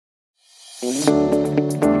Welcome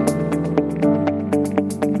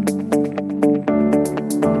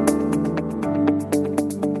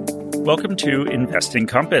to Investing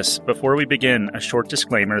Compass. Before we begin, a short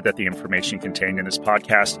disclaimer that the information contained in this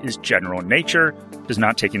podcast is general in nature, does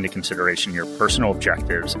not take into consideration your personal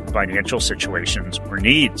objectives, financial situations, or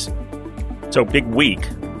needs. So big week,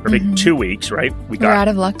 or big 2 weeks, right? We're out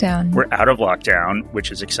of lockdown. We're out of lockdown,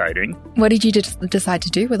 which is exciting. What did you decide to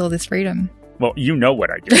do with all this freedom? Well, you know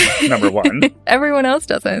what I did, number one. Everyone else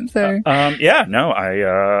doesn't, so... I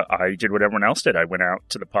did what everyone else did. I went out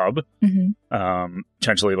to the pub,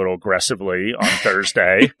 potentially a little aggressively on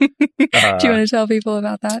Thursday. Do you want to tell people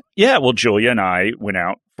about that? Yeah, well, Julia and I went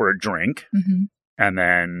out for a drink, and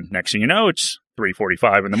then next thing you know, it's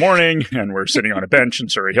 3:45 in the morning, and we're sitting on a bench in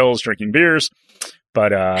Surrey Hills drinking beers.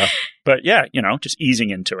 But yeah, just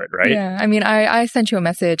easing into it, right? Yeah, I mean, I sent you a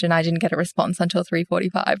message and I didn't get a response until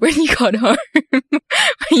 3:45 when you got home.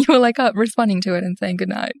 You were like up responding to it and saying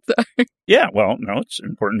goodnight. So. Yeah, well, no, it's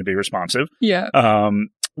important to be responsive. Yeah.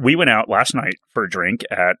 We went out last night for a drink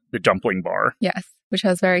at the Dumpling Bar. Yes, which I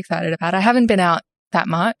was very excited about. I haven't been out that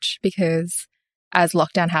much because as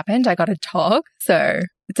lockdown happened, I got a dog. So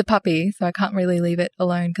it's a puppy, so I can't really leave it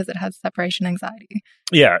alone because it has separation anxiety.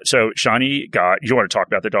 Yeah, so Shani you want to talk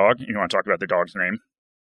about the dog? You want to talk about the dog's name?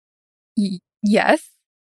 Yes.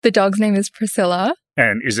 The dog's name is Priscilla.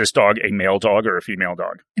 And is this dog a male dog or a female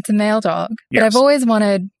dog? It's a male dog. Yes. But I've always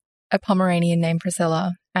wanted a Pomeranian named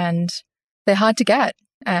Priscilla, and they're hard to get.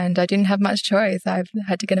 And I didn't have much choice. I've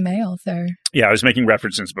had to get a male, so... Yeah, I was making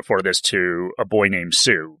references before this to a boy named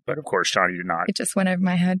Sue, but of course Johnny did not. It just went over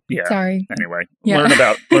my head. Yeah. Sorry. Anyway, yeah.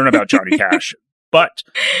 learn about Johnny Cash. But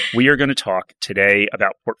we are going to talk today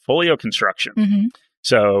about portfolio construction.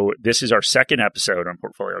 So this is our second episode on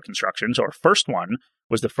portfolio construction. So our first one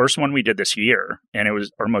was the first one we did this year, and it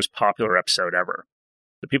was our most popular episode ever.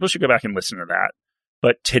 So people should go back and listen to that.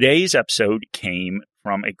 But today's episode came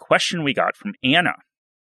from a question we got from Anna.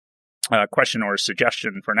 A question or a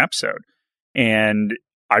suggestion for an episode. And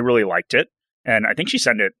I really liked it. And I think she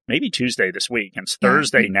sent it maybe Tuesday this week. And it's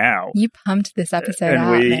Thursday now. You pumped this episode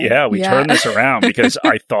and out. We turned this around because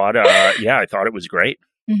I thought it was great.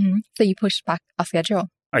 So you pushed back our schedule.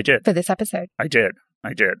 I did. For this episode. I did.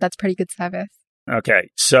 That's pretty good service. Okay.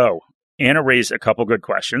 So Anna raised a couple good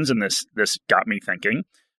questions, and this got me thinking.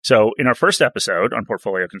 So in our first episode on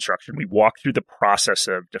portfolio construction, we walked through the process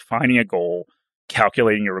of defining a goal,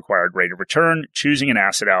 calculating your required rate of return, choosing an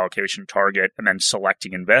asset allocation target, and then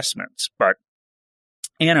selecting investments. But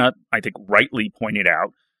Anna, I think, rightly pointed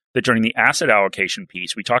out that during the asset allocation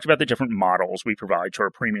piece, we talked about the different models we provide to our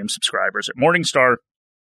premium subscribers at Morningstar,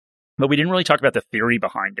 but we didn't really talk about the theory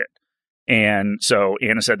behind it. And so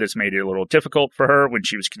Anna said this made it a little difficult for her when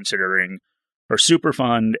she was considering her super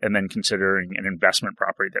fund and then considering an investment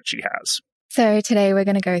property that she has. So today we're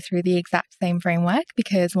going to go through the exact same framework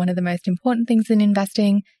because one of the most important things in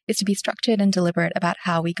investing is to be structured and deliberate about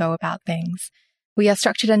how we go about things. We are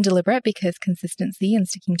structured and deliberate because consistency and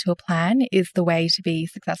sticking to a plan is the way to be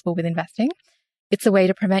successful with investing. It's a way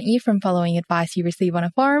to prevent you from following advice you receive on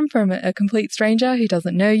a forum from a complete stranger who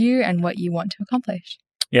doesn't know you and what you want to accomplish.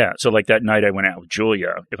 Yeah. So like that night I went out with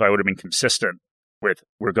Julia, if I would have been consistent with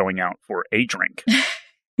we're going out for a drink,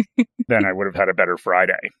 then I would have had a better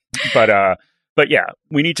Friday. But yeah,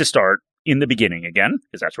 we need to start in the beginning again,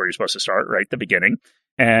 because that's where you're supposed to start, right? The beginning.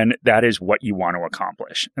 And that is what you want to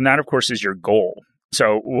accomplish. And that, of course, is your goal.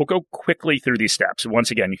 So we'll go quickly through these steps.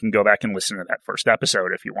 Once again, you can go back and listen to that first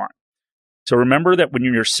episode if you want. So remember that when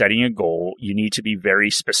you're setting a goal, you need to be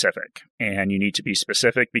very specific. And you need to be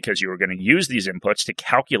specific because you are going to use these inputs to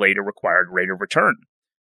calculate a required rate of return.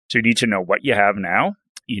 So you need to know what you have now.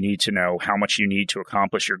 You need to know how much you need to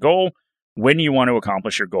accomplish your goal, when you want to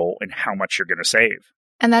accomplish your goal, and how much you're going to save.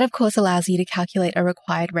 And that, of course, allows you to calculate a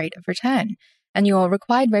required rate of return. And your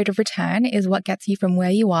required rate of return is what gets you from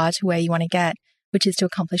where you are to where you want to get, which is to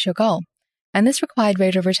accomplish your goal. And this required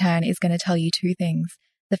rate of return is going to tell you two things.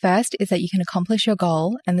 The first is that you can accomplish your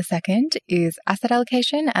goal, and the second is asset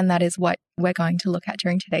allocation, and that is what we're going to look at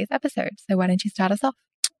during today's episode. So why don't you start us off?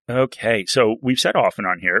 Okay, so we've said often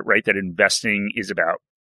on here, right, that investing is about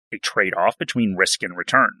a trade-off between risk and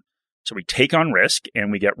return. So we take on risk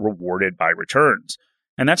and we get rewarded by returns.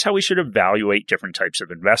 And that's how we should evaluate different types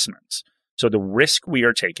of investments. So the risk we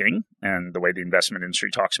are taking, and the way the investment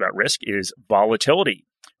industry talks about risk, is volatility,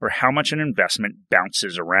 or how much an investment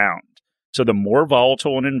bounces around. So the more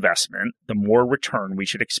volatile an investment, the more return we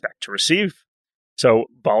should expect to receive. So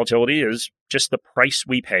volatility is just the price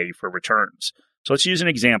we pay for returns. So let's use an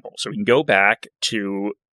example. So we can go back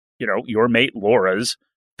to, your mate Laura's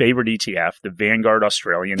favorite ETF, the Vanguard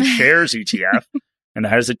Australian Shares ETF, and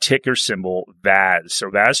that is a ticker symbol VAS. So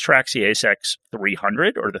VAS tracks the ASX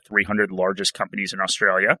 300, or the 300 largest companies in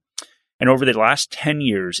Australia. And over the last 10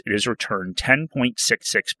 years, it has returned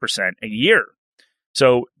 10.66% a year.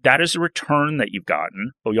 So that is the return that you've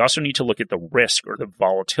gotten, but we also need to look at the risk or the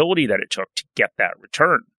volatility that it took to get that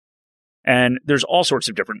return. And there's all sorts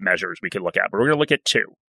of different measures we could look at, but we're going to look at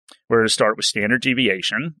two. We're going to start with standard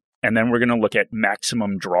deviation, and then we're going to look at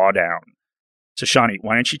maximum drawdown. So Shani,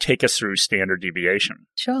 why don't you take us through standard deviation?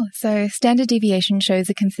 Sure. So standard deviation shows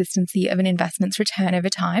the consistency of an investment's return over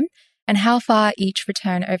time and how far each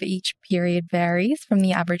return over each period varies from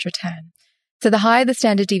the average return. So the higher the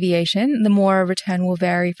standard deviation, the more a return will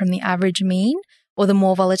vary from the average mean, or the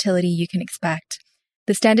more volatility you can expect.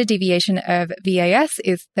 The standard deviation of VAS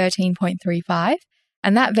is 13.35,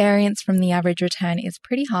 and that variance from the average return is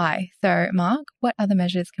pretty high. So Mark, what other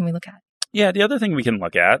measures can we look at? Yeah, the other thing we can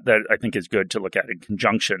look at that I think is good to look at in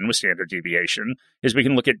conjunction with standard deviation is we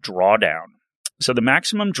can look at drawdown. So the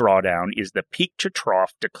maximum drawdown is the peak to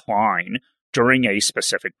trough decline during a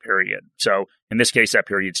specific period. So in this case, that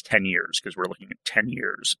period's 10 years because we're looking at 10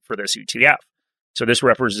 years for this ETF. So this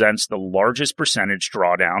represents the largest percentage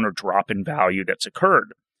drawdown or drop in value that's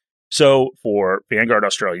occurred. So for Vanguard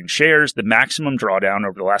Australian shares, the maximum drawdown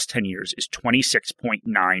over the last 10 years is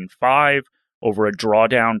 26.95 over a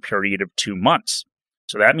drawdown period of 2 months.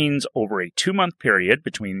 So that means over a 2-month period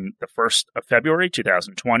between the 1st of February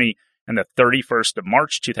 2020 and the 31st of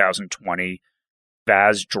March 2020,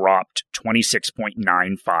 VAS dropped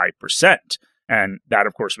 26.95%. And that,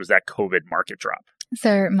 of course, was that COVID market drop.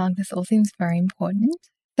 So, Mark, this all seems very important.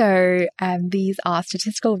 So, these are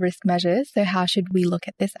statistical risk measures. So, how should we look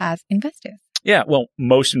at this as investors? Yeah, well,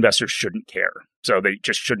 most investors shouldn't care. So, they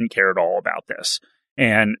just shouldn't care at all about this.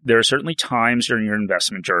 And there are certainly times during your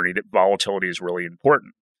investment journey that volatility is really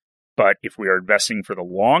important. But if we are investing for the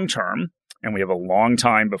long term and we have a long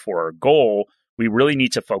time before our goal, we really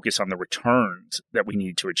need to focus on the returns that we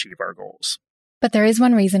need to achieve our goals. But there is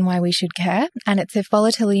one reason why we should care, and it's if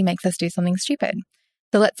volatility makes us do something stupid.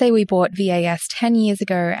 So let's say we bought VAS 10 years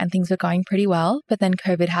ago and things were going pretty well, but then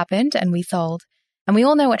COVID happened and we sold. And we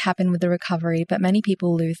all know what happened with the recovery, but many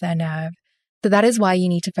people lose their nerve. So that is why you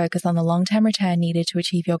need to focus on the long-term return needed to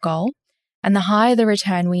achieve your goal. And the higher the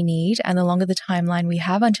return we need and the longer the timeline we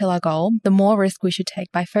have until our goal, the more risk we should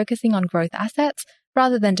take by focusing on growth assets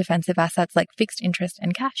rather than defensive assets like fixed interest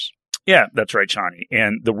and cash. Yeah, that's right, Shani.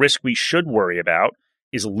 And the risk we should worry about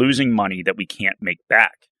is losing money that we can't make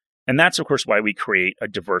back. And that's, of course, why we create a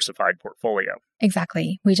diversified portfolio.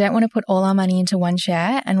 Exactly. We don't want to put all our money into one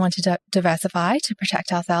share and want to diversify to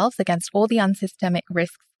protect ourselves against all the unsystemic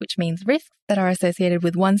risks, which means risks that are associated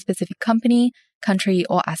with one specific company, country,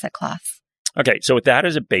 or asset class. Okay, so with that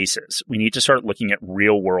as a basis, we need to start looking at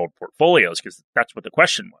real-world portfolios because that's what the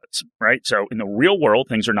question was, right? So in the real world,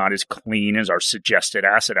 things are not as clean as our suggested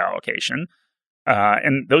asset allocation.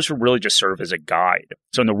 And those will really just serve as a guide.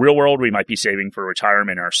 So in the real world, we might be saving for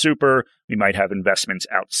retirement in our super. We might have investments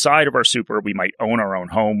outside of our super. We might own our own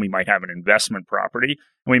home. We might have an investment property.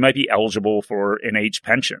 And we might be eligible for an age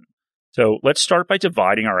pension. So let's start by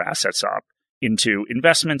dividing our assets up into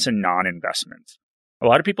investments and non-investments. A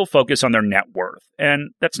lot of people focus on their net worth, and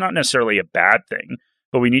that's not necessarily a bad thing,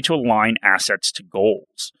 but we need to align assets to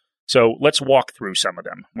goals. So let's walk through some of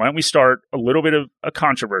them. Why don't we start a little bit of a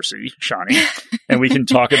controversy, Shani, and we can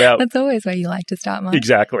talk about... That's always where you like to start, Mark.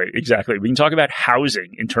 Exactly. We can talk about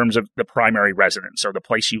housing in terms of the primary residence or the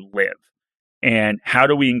place you live. And how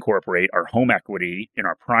do we incorporate our home equity in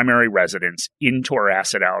our primary residence into our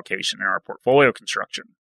asset allocation and our portfolio construction?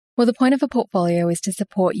 Well, the point of a portfolio is to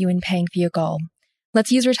support you in paying for your goal. Let's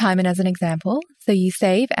use retirement as an example. So you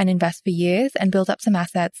save and invest for years and build up some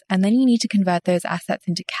assets, and then you need to convert those assets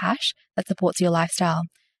into cash that supports your lifestyle.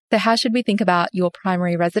 So how should we think about your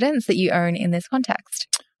primary residence that you own in this context?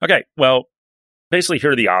 Okay, well, basically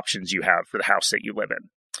here are the options you have for the house that you live in.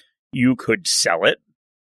 You could sell it,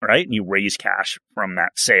 right? And you raise cash from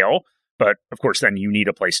that sale, but of course then you need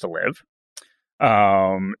a place to live.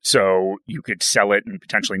 So you could sell it and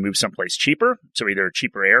potentially move someplace cheaper, so either a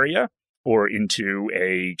cheaper area or into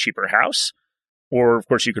a cheaper house, or of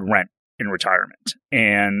course you could rent in retirement.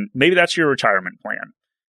 And maybe that's your retirement plan.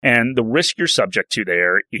 And the risk you're subject to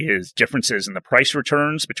there is differences in the price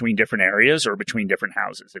returns between different areas or between different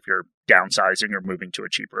houses if you're downsizing or moving to a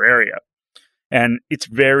cheaper area. And it's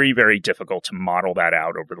very, very difficult to model that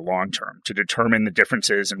out over the long term to determine the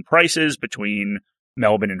differences in prices between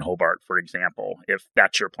Melbourne and Hobart, for example, if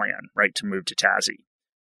that's your plan, right, to move to Tassie.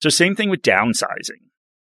 So same thing with downsizing.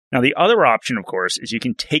 Now, the other option, of course, is you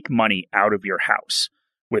can take money out of your house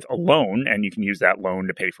with a loan, and you can use that loan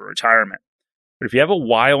to pay for retirement. But if you have a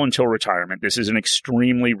while until retirement, this is an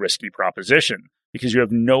extremely risky proposition because you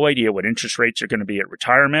have no idea what interest rates are going to be at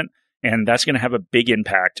retirement, and that's going to have a big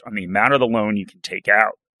impact on the amount of the loan you can take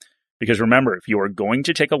out. Because remember, if you are going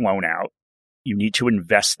to take a loan out, you need to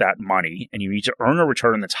invest that money and you need to earn a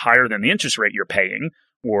return that's higher than the interest rate you're paying,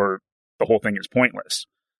 or the whole thing is pointless.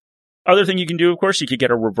 Other thing you can do, of course, you could get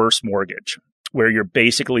a reverse mortgage where you're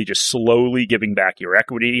basically just slowly giving back your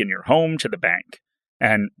equity in your home to the bank.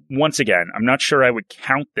 And once again, I'm not sure I would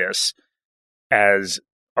count this as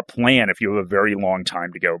a plan if you have a very long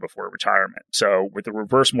time to go before retirement. So with the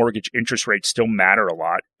reverse mortgage, interest rates still matter a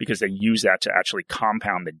lot because they use that to actually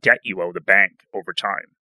compound the debt you owe the bank over time.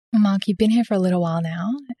 Mark, you've been here for a little while now,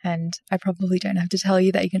 and I probably don't have to tell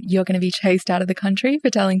you that you're going to be chased out of the country for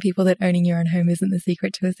telling people that owning your own home isn't the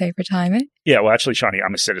secret to a safe retirement. Yeah, well, actually, Shani,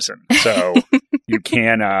 I'm a citizen, so you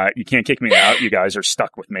can't kick me out. You guys are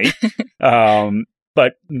stuck with me.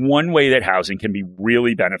 But one way that housing can be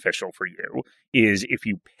really beneficial for you is if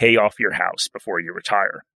you pay off your house before you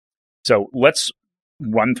retire. So let's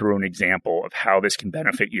run through an example of how this can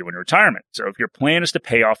benefit you in retirement. So if your plan is to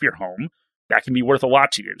pay off your home, that can be worth a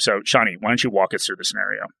lot to you. So, Shani, why don't you walk us through the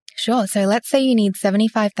scenario? Sure. So let's say you need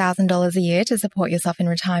 $75,000 a year to support yourself in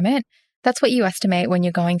retirement. That's what you estimate when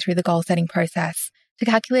you're going through the goal setting process. To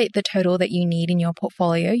calculate the total that you need in your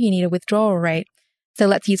portfolio, you need a withdrawal rate. So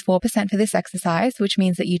let's use 4% for this exercise, which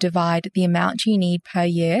means that you divide the amount you need per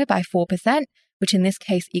year by 4%, which in this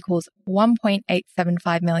case equals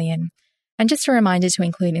 $1.875 million. And just a reminder to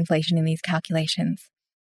include inflation in these calculations.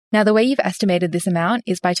 Now, the way you've estimated this amount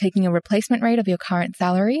is by taking a replacement rate of your current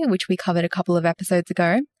salary, which we covered a couple of episodes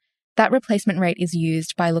ago. That replacement rate is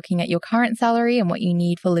used by looking at your current salary and what you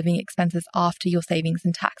need for living expenses after your savings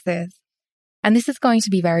and taxes. And this is going to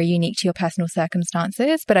be very unique to your personal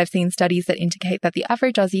circumstances, but I've seen studies that indicate that the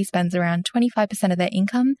average Aussie spends around 25% of their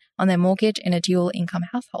income on their mortgage in a dual income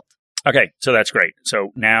household. Okay, so that's great.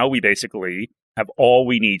 So now we basically have all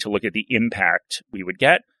we need to look at the impact we would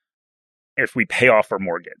get if we pay off our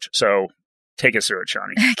mortgage. So take us through it,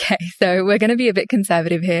 Shani. Okay, so we're going to be a bit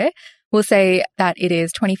conservative here. We'll say that it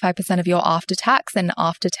is 25% of your after-tax and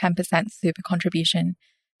after 10% super contribution.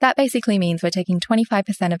 That basically means we're taking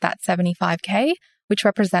 25% of that $75,000, which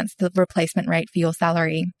represents the replacement rate for your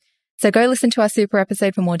salary. So go listen to our super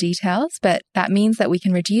episode for more details, but that means that we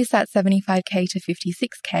can reduce that $75,000 to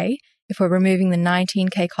 $56,000 if we're removing the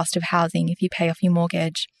 $19,000 cost of housing if you pay off your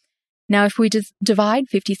mortgage. Now, if we just divide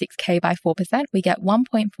 $56,000 by 4%, we get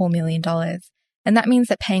 $1.4 million. And that means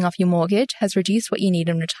that paying off your mortgage has reduced what you need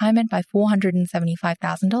in retirement by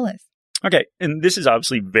 $475,000. Okay, and this is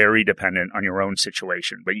obviously very dependent on your own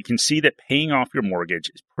situation, but you can see that paying off your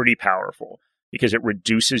mortgage is pretty powerful because it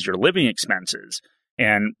reduces your living expenses,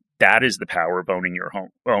 and that is the power of owning your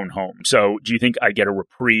own home. So do you think I get a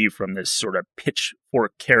reprieve from this sort of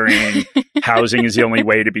pitchfork-carrying housing is the only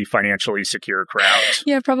way to be financially secure crowd?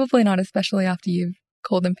 Yeah, probably not, especially after you've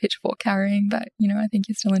called them pitchfork carrying, but, I think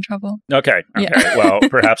you're still in trouble. Okay. Yeah. Well,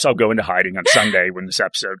 perhaps I'll go into hiding on Sunday when this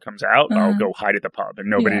episode comes out. I'll go hide at the pub and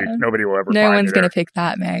nobody will ever find me. No one's going to pick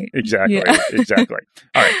that, mate. Exactly. Yeah. Exactly.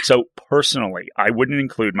 All right. So personally, I wouldn't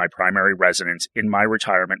include my primary residence in my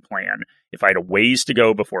retirement plan if I had a ways to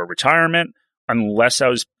go before retirement, unless I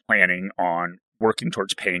was planning on working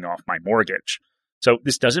towards paying off my mortgage. So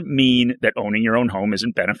this doesn't mean that owning your own home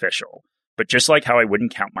isn't beneficial. But just like how I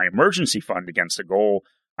wouldn't count my emergency fund against a goal,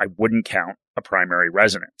 I wouldn't count a primary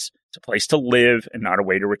residence. It's a place to live and not a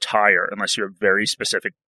way to retire unless you have very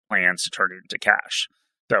specific plans to turn it into cash.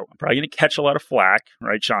 So I'm probably going to catch a lot of flack,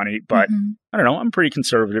 right, Shani? But I don't know, I'm a pretty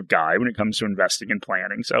conservative guy when it comes to investing and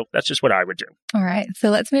planning. So that's just what I would do. All right. So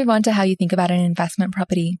let's move on to how you think about an investment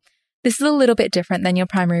property. This is a little bit different than your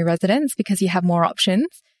primary residence because you have more options.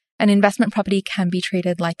 An investment property can be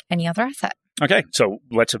treated like any other asset. Okay, so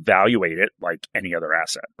let's evaluate it like any other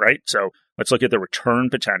asset, right? So let's look at the return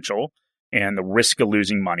potential and the risk of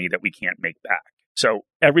losing money that we can't make back. So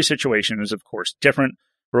every situation is, of course, different.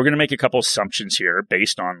 We're going to make a couple assumptions here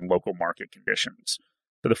based on local market conditions.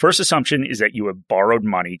 So the first assumption is that you have borrowed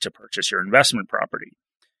money to purchase your investment property.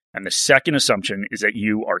 And the second assumption is that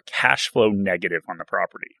you are cash flow negative on the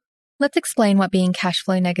property. Let's explain what being cash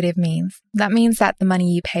flow negative means. That means that the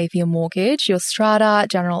money you pay for your mortgage, your strata,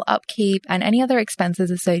 general upkeep, and any other expenses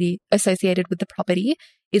associated with the property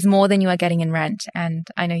is more than you are getting in rent. And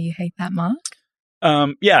I know you hate that, Mark.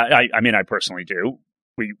 Yeah, I personally do.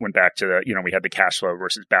 We went back to we had the cash flow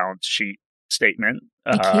versus balance sheet statement.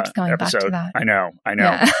 It keeps going episode. Back to that. I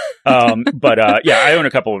know. Yeah. But I own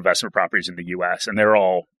a couple of investment properties in the U.S. and they're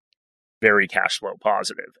all very cash flow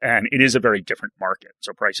positive. And it is a very different market.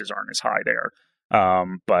 So prices aren't as high there.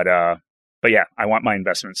 But But yeah, I want my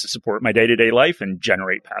investments to support my day-to-day life and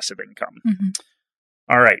generate passive income. Mm-hmm.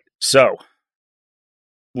 All right. So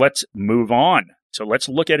let's move on. So let's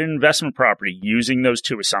look at an investment property using those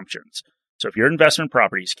two assumptions. So if your investment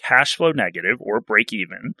property is cash flow negative or break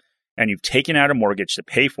even, and you've taken out a mortgage to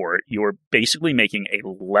pay for it, you are basically making a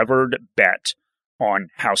levered bet on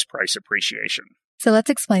house price appreciation. So let's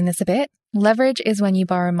explain this a bit. Leverage is when you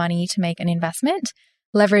borrow money to make an investment.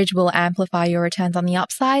 Leverage will amplify your returns on the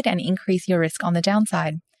upside and increase your risk on the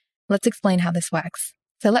downside. Let's explain how this works.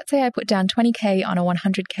 So let's say I put down 20K on a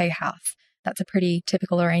 100K house. That's a pretty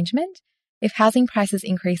typical arrangement. If housing prices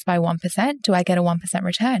increase by 1%, do I get a 1%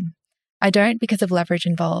 return? I don't because of leverage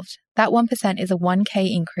involved. That 1% is a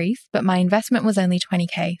 1K increase, but my investment was only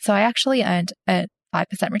 20K, so I actually earned a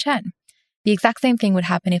 5% return. The exact same thing would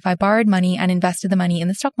happen if I borrowed money and invested the money in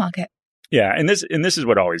the stock market. Yeah, and this is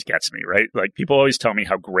what always gets me, right? Like people always tell me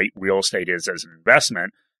how great real estate is as an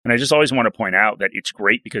investment, and I just always want to point out that it's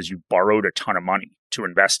great because you borrowed a ton of money to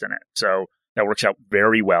invest in it. So that works out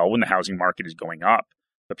very well when the housing market is going up.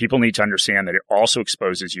 But people need to understand that it also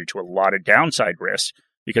exposes you to a lot of downside risk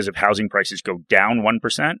because if housing prices go down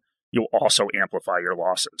 1%, you'll also amplify your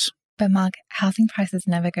losses. But Mark, housing prices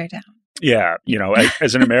never go down. Yeah,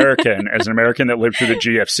 as an American, that lived through the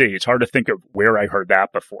GFC, it's hard to think of where I heard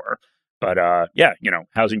that before. But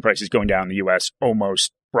housing prices going down in the U.S.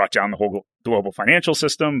 almost brought down the whole global financial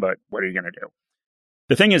system. But what are you going to do?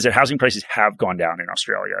 The thing is that housing prices have gone down in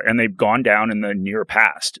Australia, and they've gone down in the near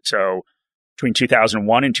past. So between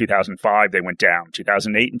 2001 and 2005, they went down.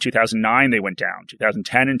 2008 and 2009, they went down.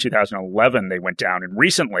 2010 and 2011, they went down. And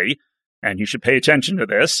recently, and you should pay attention to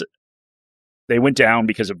this, they went down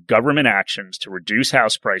because of government actions to reduce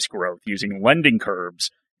house price growth using lending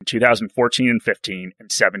curbs in 2014 and 15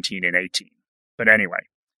 and 17 and 18. But anyway,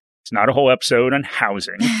 it's not a whole episode on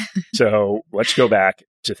housing. So let's go back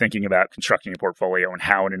to thinking about constructing a portfolio and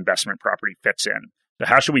how an investment property fits in. So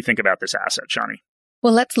how should we think about this asset, Shani?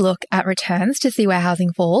 Well, let's look at returns to see where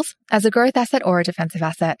housing falls as a growth asset or a defensive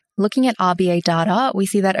asset. Looking at RBA data, we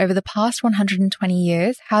see that over the past 120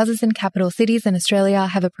 years, houses in capital cities in Australia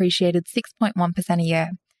have appreciated 6.1% a year.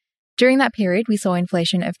 During that period, we saw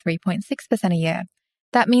inflation of 3.6% a year.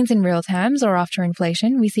 That means in real terms, or after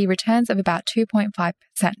inflation, we see returns of about 2.5%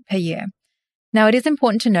 per year. Now, it is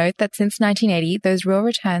important to note that since 1980, those real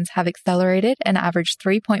returns have accelerated and averaged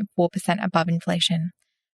 3.4% above inflation.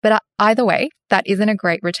 But either way, that isn't a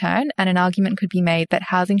great return, and an argument could be made that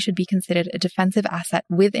housing should be considered a defensive asset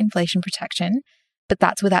with inflation protection, but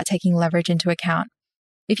that's without taking leverage into account.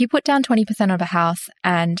 If you put down 20% of a house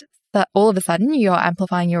and all of a sudden you're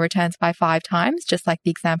amplifying your returns by 5 times, just like the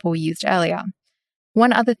example we used earlier.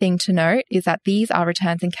 One other thing to note is that these are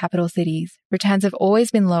returns in capital cities. Returns have always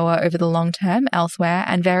been lower over the long term elsewhere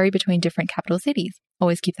and vary between different capital cities.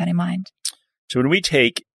 Always keep that in mind. So when we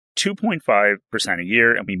take 2.5% a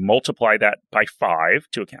year and we multiply that by 5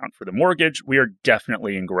 to account for the mortgage, we are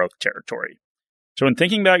definitely in growth territory. So in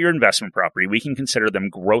thinking about your investment property, we can consider them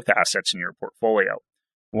growth assets in your portfolio.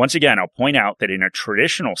 Once again, I'll point out that in a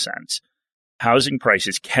traditional sense, housing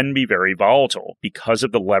prices can be very volatile because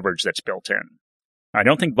of the leverage that's built in. I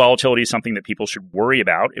don't think volatility is something that people should worry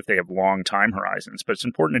about if they have long time horizons, but it's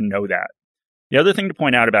important to know that. The other thing to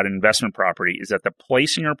point out about an investment property is that its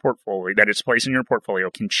place in your portfolio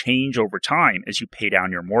can change over time as you pay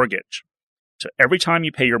down your mortgage. So every time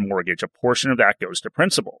you pay your mortgage, a portion of that goes to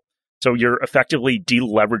principal. So you're effectively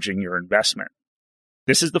deleveraging your investment.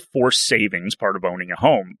 This is the forced savings part of owning a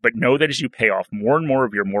home, but know that as you pay off more and more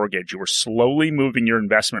of your mortgage, you are slowly moving your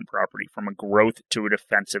investment property from a growth to a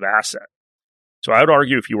defensive asset. So I would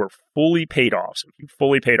argue if you were fully paid off, so if you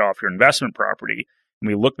fully paid off your investment property, and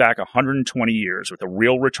we look back 120 years with a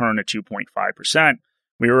real return of 2.5%,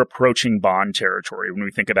 we are approaching bond territory when we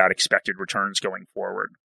think about expected returns going forward.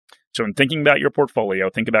 So in thinking about your portfolio,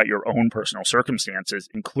 think about your own personal circumstances,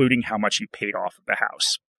 including how much you paid off of the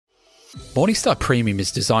house. Morningstar Premium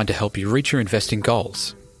is designed to help you reach your investing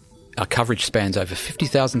goals. Our coverage spans over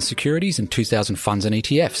 50,000 securities and 2,000 funds and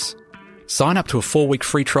ETFs. Sign up to a 4-week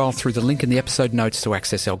free trial through the link in the episode notes to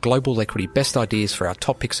access our global equity best ideas for our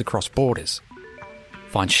top picks across borders.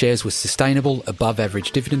 Find shares with sustainable,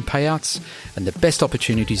 above-average dividend payouts and the best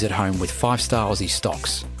opportunities at home with 5-star Aussie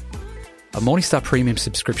stocks. A Morningstar Premium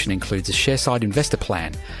subscription includes a ShareSide investor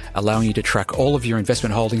plan, allowing you to track all of your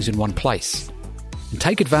investment holdings in one place. And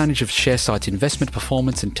take advantage of ShareSide's investment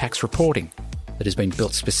performance and tax reporting that has been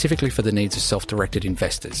built specifically for the needs of self-directed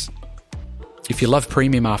investors. If you love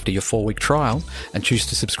Premium after your 4-week trial and choose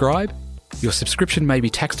to subscribe, your subscription may be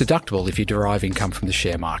tax deductible if you derive income from the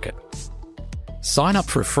share market. Sign up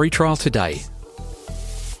for a free trial today.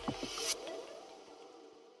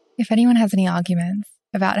 If anyone has any arguments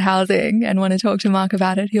about housing and want to talk to Mark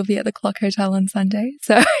about it, he'll be at the Clock Hotel on Sunday.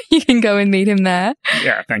 So you can go and meet him there.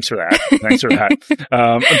 Yeah, thanks for that. Thanks for that.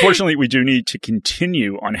 Unfortunately, we do need to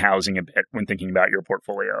continue on housing a bit when thinking about your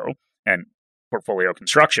portfolio and portfolio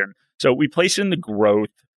construction. So we place it in the growth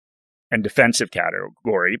and defensive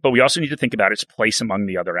category, but we also need to think about its place among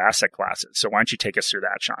the other asset classes. So why don't you take us through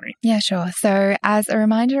that, Shani? Yeah, sure. So as a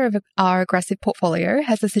reminder of our aggressive portfolio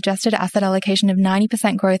has a suggested asset allocation of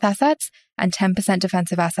 90% growth assets and 10%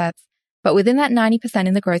 defensive assets. But within that 90%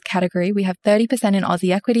 in the growth category, we have 30% in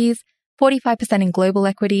Aussie equities, 45% in global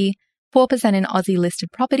equity, 4% in Aussie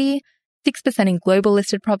listed property, 6% in global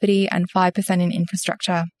listed property, and 5% in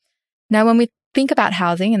infrastructure. Now, when we think about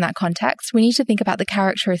housing in that context, we need to think about the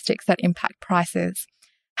characteristics that impact prices.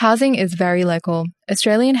 Housing is very local.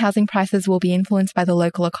 Australian housing prices will be influenced by the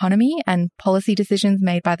local economy and policy decisions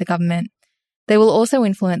made by the government. They will also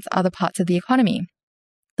influence other parts of the economy.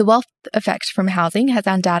 The wealth effect from housing has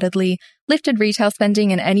undoubtedly lifted retail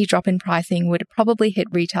spending, and any drop in pricing would probably hit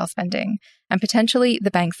retail spending and potentially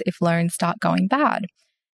the banks if loans start going bad.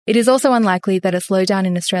 It is also unlikely that a slowdown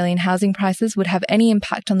in Australian housing prices would have any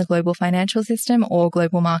impact on the global financial system or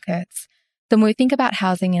global markets. So when we think about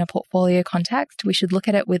housing in a portfolio context, we should look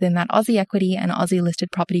at it within that Aussie equity and Aussie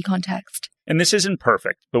listed property context. And this isn't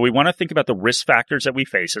perfect, but we want to think about the risk factors that we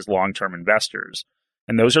face as long-term investors.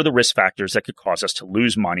 And those are the risk factors that could cause us to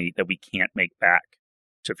lose money that we can't make back.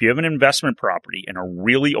 So if you have an investment property and are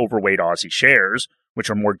really overweight Aussie shares, which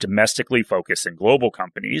are more domestically focused than global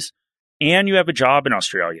companies, and you have a job in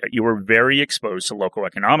Australia, you are very exposed to local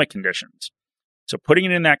economic conditions. So putting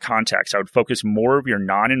it in that context, I would focus more of your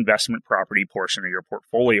non-investment property portion of your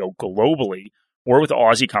portfolio globally or with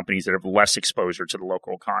Aussie companies that have less exposure to the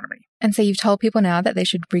local economy. And so you've told people now that they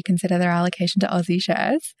should reconsider their allocation to Aussie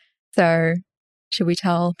shares. So should we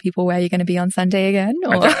tell people where you're going to be on Sunday again?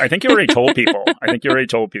 Or? I think you already told people.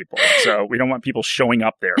 So we don't want people showing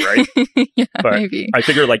up there, right? Yeah, but maybe. I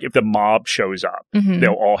figure like if the mob shows up,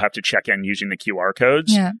 they'll all have to check in using the QR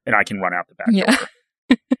codes, and I can run out the back door.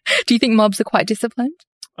 Do you think mobs are quite disciplined?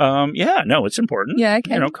 No, it's important. Yeah,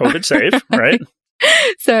 okay. COVID safe, right?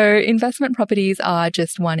 So investment properties are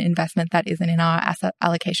just one investment that isn't in our asset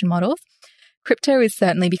allocation models. Crypto is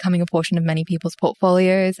certainly becoming a portion of many people's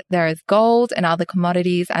portfolios. There is gold and other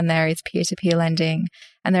commodities, and there is peer-to-peer lending.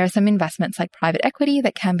 And there are some investments like private equity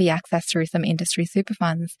that can be accessed through some industry super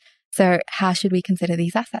funds. So how should we consider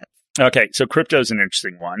these assets? Okay, so crypto is an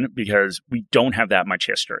interesting one because we don't have that much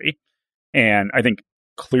history. And I think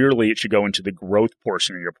clearly it should go into the growth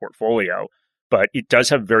portion of your portfolio, but it does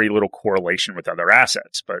have very little correlation with other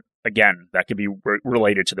assets. But again, that could be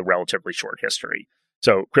related to the relatively short history.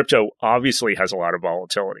 So crypto obviously has a lot of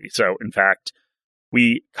volatility. So in fact,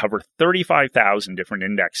 we cover 35,000 different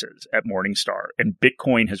indexes at Morningstar, and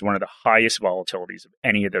Bitcoin has one of the highest volatilities of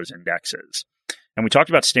any of those indexes. And we talked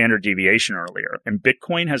about standard deviation earlier, and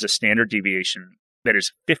Bitcoin has a standard deviation that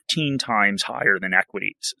is 15 times higher than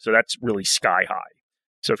equities. So that's really sky high.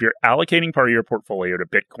 So if you're allocating part of your portfolio to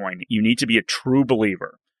Bitcoin, you need to be a true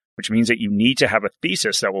believer, which means that you need to have a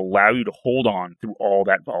thesis that will allow you to hold on through all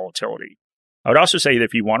that volatility. I would also say that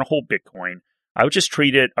if you want to hold Bitcoin, I would just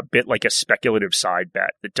treat it a bit like a speculative side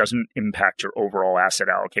bet that doesn't impact your overall asset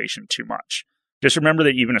allocation too much. Just remember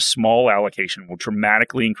that even a small allocation will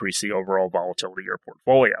dramatically increase the overall volatility of your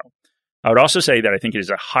portfolio. I would also say that I think it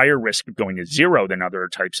is a higher risk of going to zero than other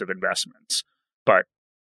types of investments. But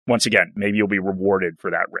once again, maybe you'll be rewarded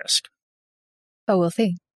for that risk. Oh, we'll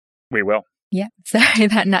see. We will. Yeah, so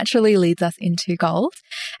that naturally leads us into gold.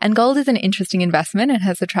 And gold is an interesting investment. It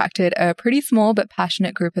has attracted a pretty small but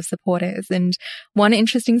passionate group of supporters. And one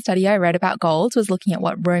interesting study I read about gold was looking at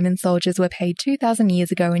what Roman soldiers were paid 2,000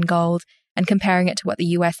 years ago in gold and comparing it to what the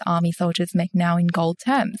US Army soldiers make now in gold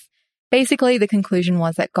terms. Basically, the conclusion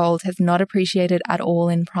was that gold has not appreciated at all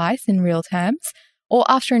in price in real terms or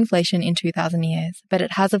after inflation in 2,000 years. But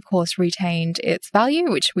it has, of course, retained its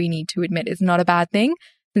value, which we need to admit is not a bad thing.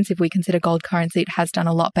 Since if we consider gold currency, it has done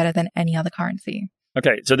a lot better than any other currency.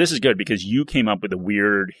 Okay, so this is good because you came up with a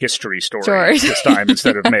weird history story this time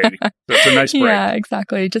instead of me. So it's a nice break. Yeah,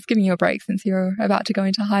 exactly. Just giving you a break since you're about to go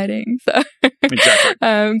into hiding. So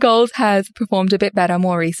Exactly. Gold has performed a bit better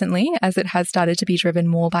more recently as it has started to be driven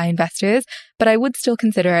more by investors, but I would still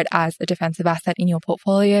consider it as a defensive asset in your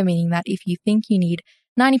portfolio, meaning that if you think you need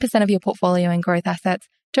 90% of your portfolio in growth assets,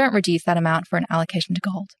 don't reduce that amount for an allocation to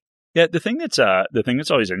gold. Yeah, the thing that's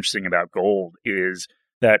always interesting about gold is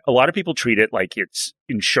that a lot of people treat it like it's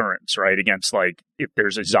insurance, right? Against like if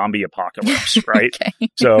there's a zombie apocalypse, right? Okay.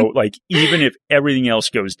 So like even if everything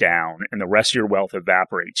else goes down and the rest of your wealth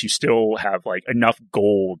evaporates, you still have like enough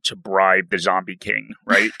gold to bribe the zombie king,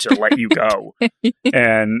 right? To let you go.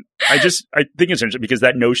 And I think it's interesting because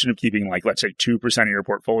that notion of keeping like, let's say 2% of your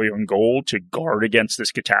portfolio in gold to guard against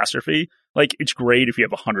this catastrophe, like it's great if you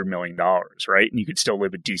have $100 million, right? And you could still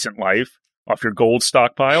live a decent life off your gold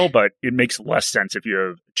stockpile, but it makes less sense if you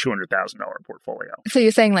have a $200,000 portfolio. So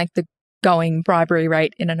you're saying like the going bribery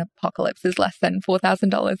rate in an apocalypse is less than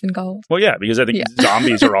 $4,000 in gold? Well, yeah, because I think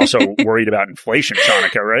zombies are also worried about inflation,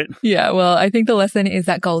 Shanika, right? Yeah, well, I think the lesson is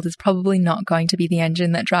that gold is probably not going to be the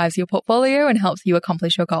engine that drives your portfolio and helps you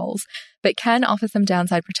accomplish your goals, but can offer some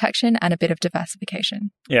downside protection and a bit of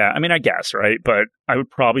diversification. Yeah, I mean, I guess, right? But I would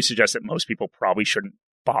probably suggest that most people probably shouldn't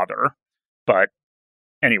bother. But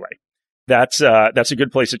anyway. That's a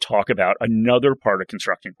good place to talk about another part of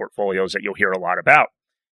constructing portfolios that you'll hear a lot about.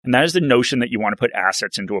 And that is the notion that you want to put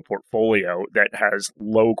assets into a portfolio that has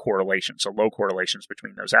low correlation. So low correlations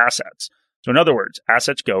between those assets. So in other words,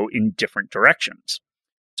 assets go in different directions.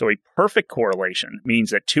 So a perfect correlation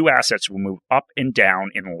means that two assets will move up and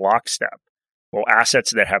down in lockstep, while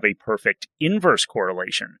assets that have a perfect inverse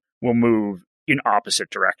correlation will move in opposite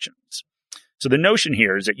directions. So the notion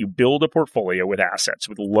here is that you build a portfolio with assets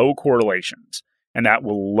with low correlations, and that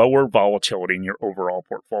will lower volatility in your overall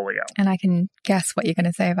portfolio. And I can guess what you're going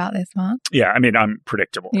to say about this, Mark. Yeah, I mean, I'm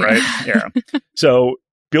predictable, right? Yeah. So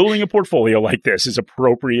building a portfolio like this is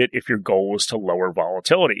appropriate if your goal is to lower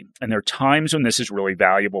volatility. And there are times when this is really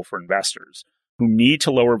valuable for investors who need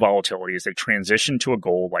to lower volatility as they transition to a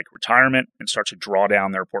goal like retirement and start to draw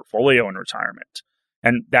down their portfolio in retirement.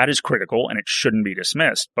 And that is critical, and it shouldn't be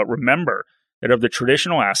dismissed. But remember that of the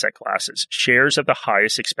traditional asset classes, shares have the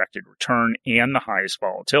highest expected return and the highest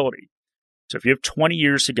volatility. So if you have 20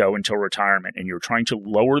 years to go until retirement and you're trying to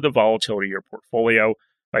lower the volatility of your portfolio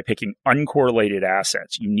by picking uncorrelated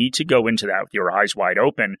assets, you need to go into that with your eyes wide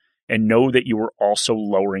open and know that you are also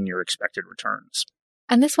lowering your expected returns.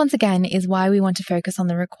 And this, once again, is why we want to focus on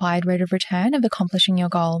the required rate of return of accomplishing your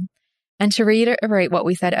goal. And to reiterate what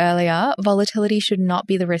we said earlier, volatility should not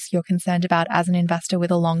be the risk you're concerned about as an investor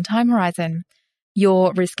with a long time horizon.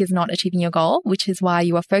 Your risk is not achieving your goal, which is why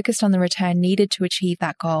you are focused on the return needed to achieve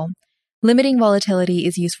that goal. Limiting volatility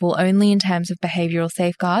is useful only in terms of behavioral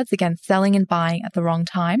safeguards against selling and buying at the wrong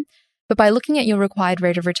time. But by looking at your required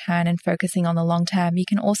rate of return and focusing on the long term, you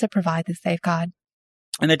can also provide this safeguard.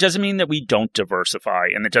 And that doesn't mean that we don't diversify,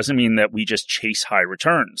 and that doesn't mean that we just chase high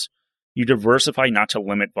returns. You diversify not to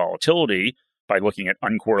limit volatility by looking at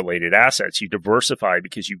uncorrelated assets. You diversify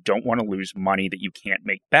because you don't want to lose money that you can't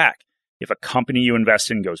make back. If a company you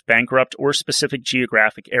invest in goes bankrupt or a specific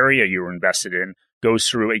geographic area you're invested in goes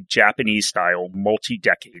through a Japanese-style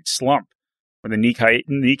multi-decade slump, when the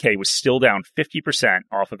Nikkei was still down 50%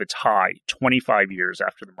 off of its high 25 years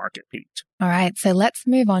after the market peaked. All right, so let's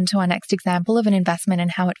move on to our next example of an investment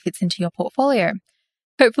and how it fits into your portfolio.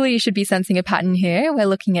 Hopefully you should be sensing a pattern here. We're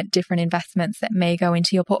looking at different investments that may go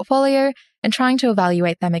into your portfolio and trying to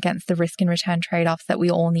evaluate them against the risk and return trade-offs that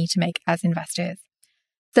we all need to make as investors.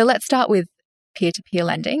 So let's start with peer-to-peer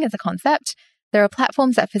lending as a concept. There are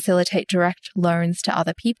platforms that facilitate direct loans to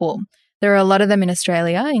other people. There are a lot of them in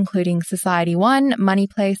Australia, including Society One,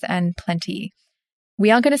 Moneyplace, and Plenty.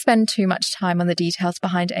 We aren't going to spend too much time on the details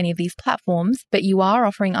behind any of these platforms, but you are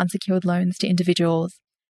offering unsecured loans to individuals.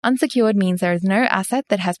 Unsecured means there is no asset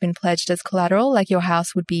that has been pledged as collateral like your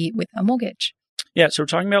house would be with a mortgage. Yeah, so we're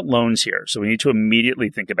talking about loans here. So we need to immediately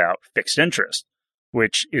think about fixed interest,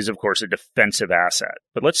 which is, of course, a defensive asset.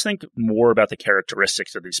 But let's think more about the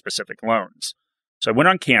characteristics of these specific loans. So I went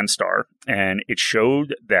on CanStar, and it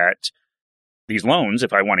showed that these loans,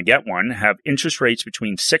 if I want to get one, have interest rates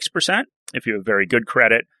between 6% if you have very good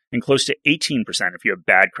credit and close to 18% if you have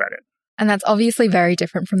bad credit. And that's obviously very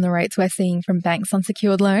different from the rates we're seeing from banks on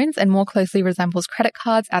secured loans and more closely resembles credit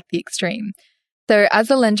cards at the extreme. So as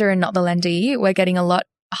the lender and not the lendee, we're getting a lot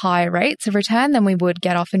higher rates of return than we would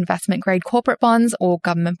get off investment-grade corporate bonds or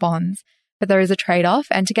government bonds. But there is a trade-off,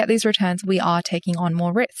 and to get these returns, we are taking on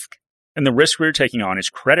more risk. And the risk we're taking on is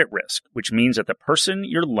credit risk, which means that the person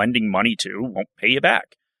you're lending money to won't pay you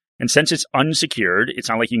back. And since it's unsecured, it's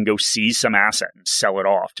not like you can go seize some asset and sell it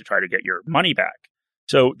off to try to get your money back.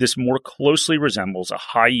 So this more closely resembles a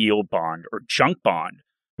high-yield bond or junk bond,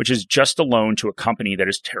 which is just a loan to a company that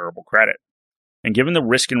has terrible credit. And given the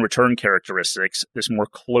risk and return characteristics, this more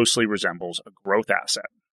closely resembles a growth asset.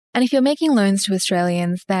 And if you're making loans to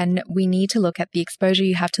Australians, then we need to look at the exposure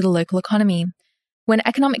you have to the local economy. When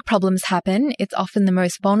economic problems happen, it's often the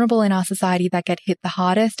most vulnerable in our society that get hit the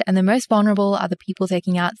hardest, and the most vulnerable are the people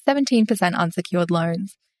taking out 17% unsecured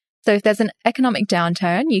loans. So if there's an economic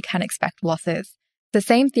downturn, you can expect losses. The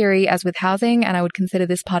same theory as with housing, and I would consider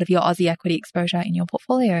this part of your Aussie equity exposure in your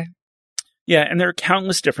portfolio. Yeah, and there are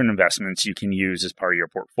countless different investments you can use as part of your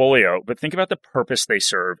portfolio, but think about the purpose they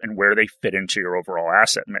serve and where they fit into your overall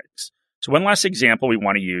asset mix. So one last example we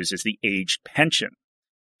want to use is the aged pension.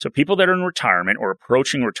 So people that are in retirement or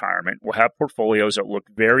approaching retirement will have portfolios that look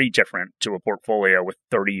very different to a portfolio with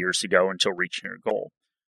 30 years to go until reaching your goal.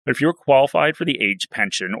 But if you're qualified for the aged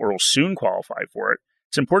pension or will soon qualify for it,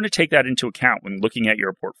 it's important to take that into account when looking at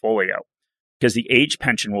your portfolio, because the age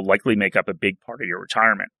pension will likely make up a big part of your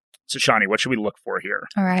retirement. So Shani, what should we look for here?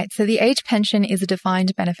 All right. So the age pension is a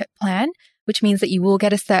defined benefit plan, which means that you will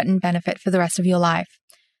get a certain benefit for the rest of your life.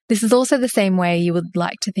 This is also the same way you would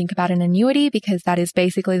like to think about an annuity, because that is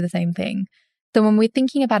basically the same thing. So when we're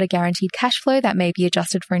thinking about a guaranteed cash flow that may be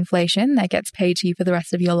adjusted for inflation that gets paid to you for the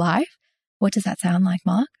rest of your life, what does that sound like,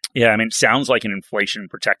 Mark? Yeah, I mean, it sounds like an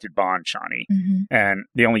inflation-protected bond, Shani. Mm-hmm. And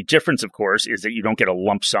the only difference, of course, is that you don't get a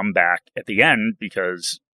lump sum back at the end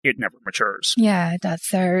because it never matures. Yeah, it does.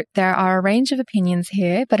 So there are a range of opinions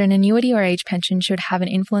here, but an annuity or age pension should have an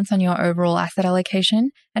influence on your overall asset allocation.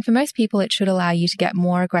 And for most people, it should allow you to get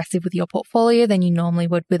more aggressive with your portfolio than you normally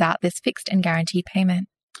would without this fixed and guaranteed payment.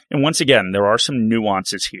 And once again, there are some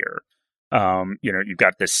nuances here. You've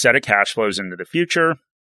got this set of cash flows into the future,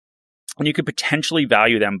 and you could potentially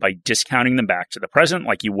value them by discounting them back to the present,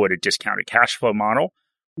 like you would a discounted cash flow model.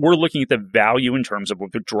 We're looking at the value in terms of a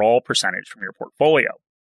withdrawal percentage from your portfolio.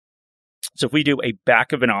 So if we do a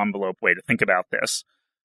back of an envelope way to think about this,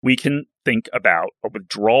 we can think about a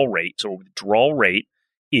withdrawal rate. So a withdrawal rate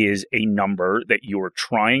is a number that you are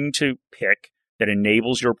trying to pick that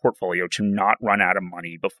enables your portfolio to not run out of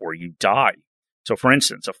money before you die. So for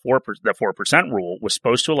instance, the 4% rule was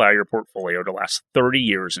supposed to allow your portfolio to last 30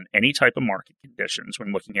 years in any type of market conditions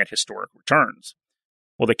when looking at historic returns.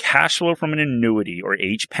 Well, the cash flow from an annuity or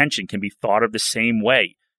age pension can be thought of the same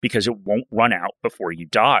way because it won't run out before you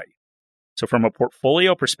die. So from a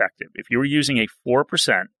portfolio perspective, if you were using a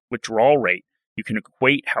 4% withdrawal rate, you can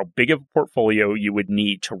equate how big of a portfolio you would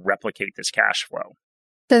need to replicate this cash flow.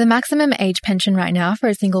 So the maximum age pension right now for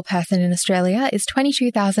a single person in Australia is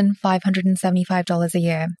 $22,575 a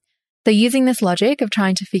year. So using this logic of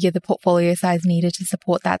trying to figure the portfolio size needed to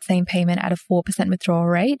support that same payment at a 4% withdrawal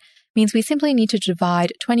rate means we simply need to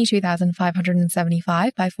divide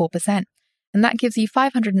 $22,575 by 4%. And that gives you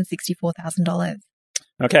 $564,000.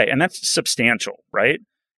 Okay, and that's substantial, right?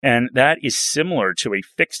 And that is similar to a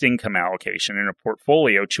fixed income allocation in a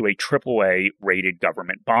portfolio to a AAA rated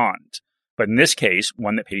government bond. But in this case,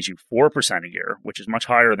 one that pays you 4% a year, which is much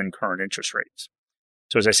higher than current interest rates.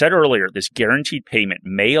 So as I said earlier, this guaranteed payment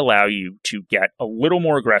may allow you to get a little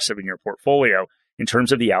more aggressive in your portfolio in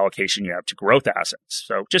terms of the allocation you have to growth assets.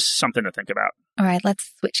 So just something to think about. All right,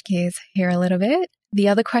 let's switch gears here a little bit. The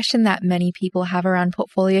other question that many people have around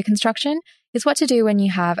portfolio construction is what to do when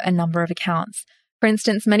you have a number of accounts. For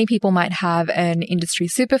instance, many people might have an industry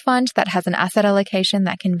super fund that has an asset allocation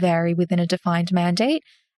that can vary within a defined mandate,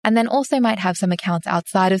 and then also might have some accounts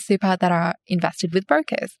outside of super that are invested with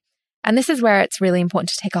brokers. And this is where it's really important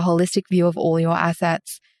to take a holistic view of all your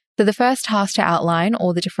assets. So the first task to outline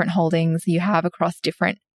all the different holdings you have across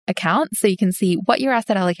different accounts so you can see what your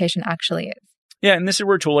asset allocation actually is. Yeah, and this is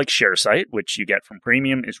where a tool like ShareSite, which you get from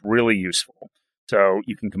Premium, is really useful. So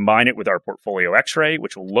you can combine it with our Portfolio X-ray,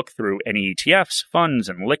 which will look through any ETFs, funds,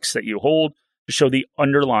 and LICs that you hold to show the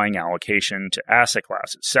underlying allocation to asset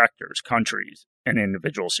classes, sectors, countries, and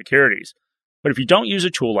individual securities. But if you don't use a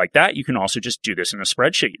tool like that, you can also just do this in a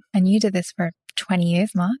spreadsheet. And you did this for 20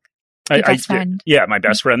 years, Mark. I did. Yeah, my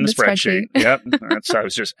best friend, the spreadsheet. Yep. I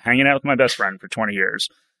was just hanging out with my best friend for 20 years.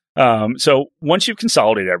 So once you've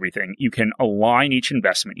consolidated everything, you can align each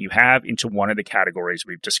investment you have into one of the categories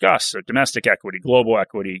we've discussed. So domestic equity, global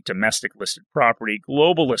equity, domestic listed property,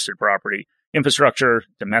 global listed property, infrastructure,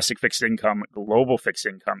 domestic fixed income, global fixed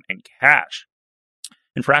income, and cash.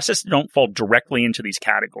 And for assets that don't fall directly into these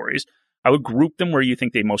categories, I would group them where you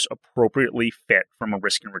think they most appropriately fit from a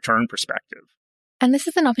risk and return perspective. And this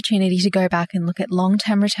is an opportunity to go back and look at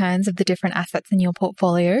long-term returns of the different assets in your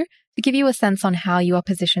portfolio to give you a sense on how you are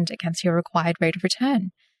positioned against your required rate of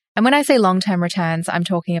return. And when I say long-term returns, I'm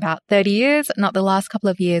talking about 30 years, not the last couple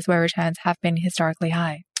of years where returns have been historically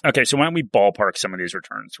high. Okay, so why don't we ballpark some of these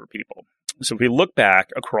returns for people? So if we look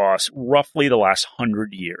back across roughly the last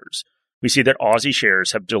 100 years, we see that Aussie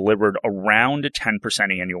shares have delivered around a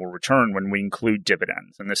 10% annual return when we include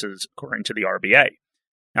dividends. And this is according to the RBA.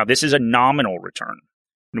 Now, this is a nominal return.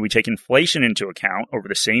 When we take inflation into account over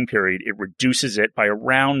the same period, it reduces it by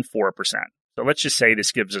around 4%. So let's just say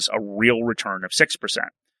this gives us a real return of 6%.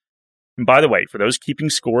 And by the way, for those keeping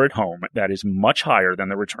score at home, that is much higher than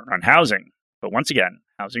the return on housing. But once again,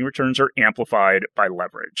 housing returns are amplified by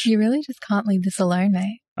leverage. You really just can't leave this alone,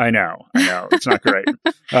 mate. I know. It's not great.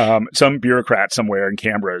 Some bureaucrat somewhere in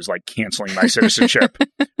Canberra is like canceling my citizenship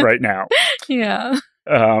right now. Yeah.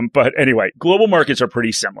 But anyway, global markets are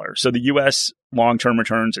pretty similar. So the U.S. long-term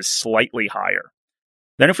returns is slightly higher.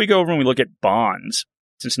 Then if we go over and we look at bonds,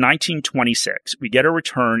 since 1926, we get a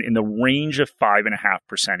return in the range of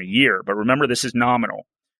 5.5% a year. But remember, this is nominal.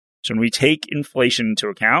 So when we take inflation into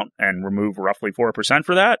account and remove roughly 4%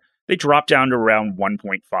 for that, they drop down to around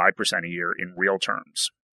 1.5% a year in real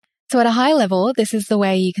terms. So at a high level, this is the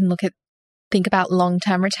way you can think about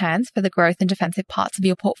long-term returns for the growth and defensive parts of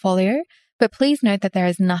your portfolio. But please note that there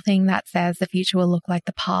is nothing that says the future will look like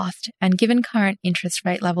the past. And given current interest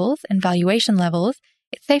rate levels and valuation levels,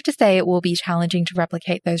 it's safe to say it will be challenging to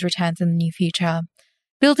replicate those returns in the near future.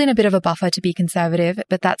 Build in a bit of a buffer to be conservative,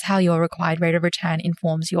 but that's how your required rate of return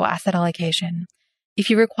informs your asset allocation. If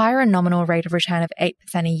you require a nominal rate of return of 8%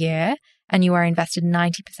 a year, and you are invested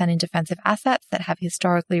 90% in defensive assets that have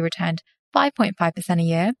historically returned 5.5% a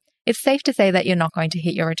year, it's safe to say that you're not going to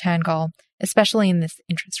hit your return goal, especially in this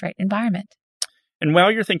interest rate environment. And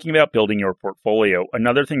while you're thinking about building your portfolio,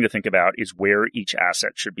 another thing to think about is where each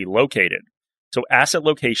asset should be located. So asset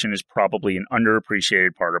location is probably an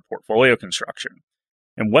underappreciated part of portfolio construction.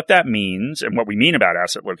 And what that means, and what we mean about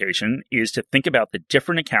asset location, is to think about the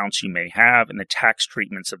different accounts you may have and the tax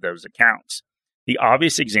treatments of those accounts. The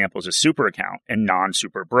obvious example is a super account and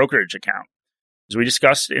non-super brokerage account. As we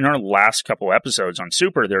discussed in our last couple episodes on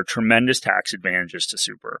super, there are tremendous tax advantages to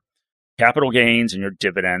super. Capital gains and your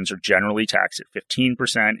dividends are generally taxed at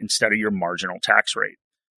 15% instead of your marginal tax rate.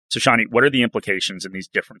 So Shani, what are the implications in these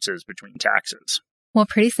differences between taxes? Well,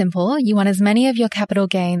 pretty simple. You want as many of your capital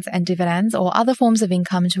gains and dividends or other forms of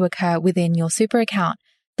income to occur within your super account.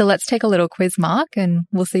 So let's take a little quiz, Mark, and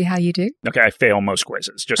we'll see how you do. Okay, I fail most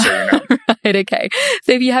quizzes, just so you know. Right, okay.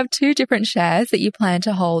 So if you have two different shares that you plan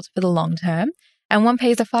to hold for the long term, and one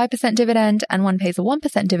pays a 5% dividend and one pays a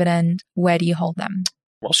 1% dividend, where do you hold them?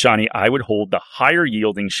 Well, Shani, I would hold the higher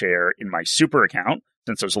yielding share in my super account,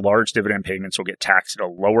 since those large dividend payments will get taxed at a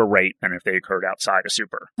lower rate than if they occurred outside of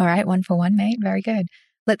super. All right, 1 for 1, mate. Very good.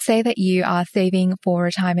 Let's say that you are saving for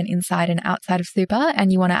retirement inside and outside of super,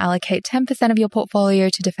 and you want to allocate 10% of your portfolio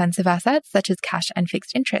to defensive assets, such as cash and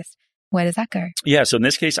fixed interest. Where does that go? Yeah, so in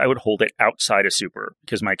this case, I would hold it outside of super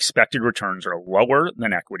because my expected returns are lower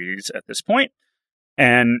than equities at this point.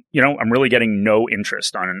 And, I'm really getting no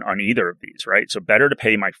interest on either of these, right? So better to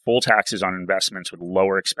pay my full taxes on investments with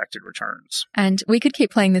lower expected returns. And we could keep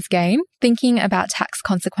playing this game. Thinking about tax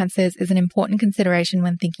consequences is an important consideration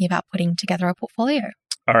when thinking about putting together a portfolio.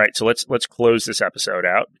 All right, so let's close this episode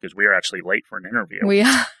out because we are actually late for an interview. We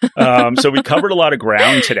are. So we covered a lot of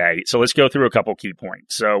ground today. So let's go through a couple key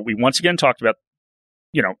points. So we once again talked about,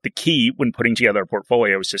 the key when putting together a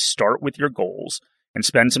portfolio is to start with your goals and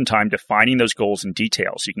spend some time defining those goals in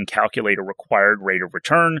detail so you can calculate a required rate of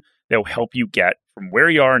return that will help you get from where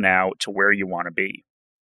you are now to where you want to be.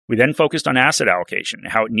 We then focused on asset allocation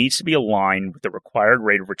and how it needs to be aligned with the required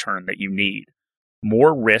rate of return that you need.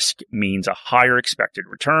 More risk means a higher expected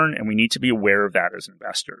return, and we need to be aware of that as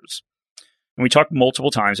investors. And we talked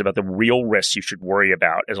multiple times about the real risks you should worry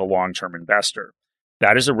about as a long-term investor.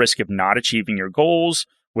 That is a risk of not achieving your goals,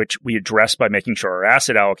 which we address by making sure our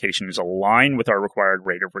asset allocation is aligned with our required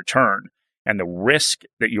rate of return. And the risk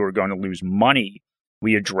that you are going to lose money,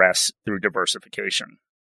 we address through diversification.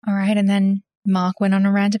 All right. And then Mark went on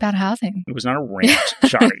a rant about housing. It was not a rant,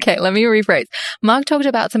 Shani. Okay, let me rephrase. Mark talked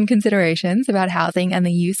about some considerations about housing and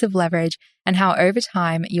the use of leverage and how over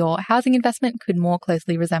time your housing investment could more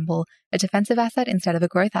closely resemble a defensive asset instead of a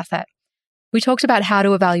growth asset. We talked about how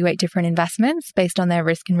to evaluate different investments based on their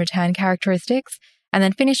risk and return characteristics, and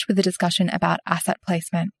then finished with a discussion about asset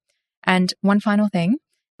placement. And one final thing,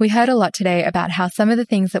 we heard a lot today about how some of the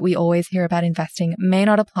things that we always hear about investing may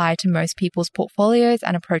not apply to most people's portfolios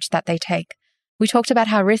and approach that they take. We talked about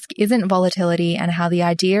how risk isn't volatility and how the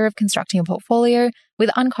idea of constructing a portfolio with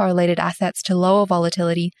uncorrelated assets to lower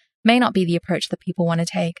volatility may not be the approach that people want to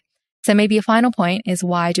take. So maybe a final point is,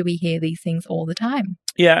 why do we hear these things all the time?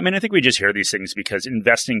 Yeah, I think we just hear these things because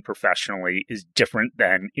investing professionally is different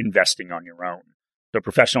than investing on your own. So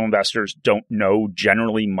professional investors don't know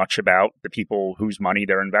generally much about the people whose money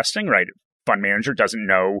they're investing, right? Fund manager doesn't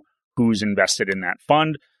know who's invested in that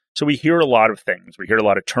fund. So we hear a lot of things. We hear a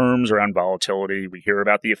lot of terms around volatility. We hear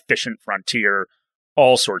about the efficient frontier,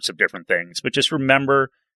 all sorts of different things. But just remember,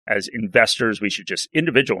 as investors,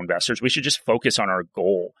 individual investors, we should just focus on our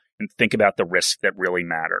goal and think about the risks that really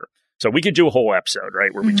matter. So we could do a whole episode,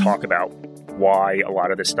 right, where we talk about why a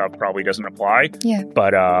lot of this stuff probably doesn't apply. Yeah.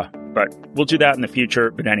 But we'll do that in the future.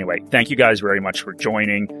 But anyway, thank you guys very much for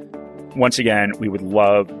joining. Once again, we would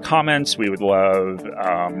love comments. We would love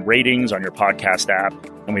ratings on your podcast app.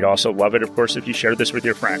 And we'd also love it, of course, if you share this with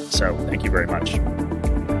your friends. So thank you very much.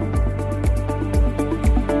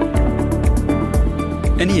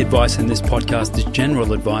 Any advice in this podcast is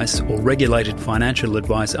general advice or regulated financial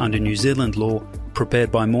advice under New Zealand law,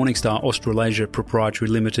 prepared by Morningstar Australasia Proprietary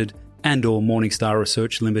Limited and or Morningstar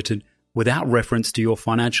Research Limited, without reference to your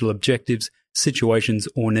financial objectives, situations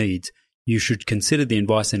or needs. You should consider the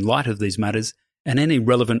advice in light of these matters and any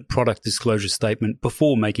relevant product disclosure statement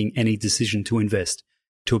before making any decision to invest.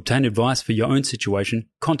 To obtain advice for your own situation,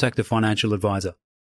 contact a financial advisor.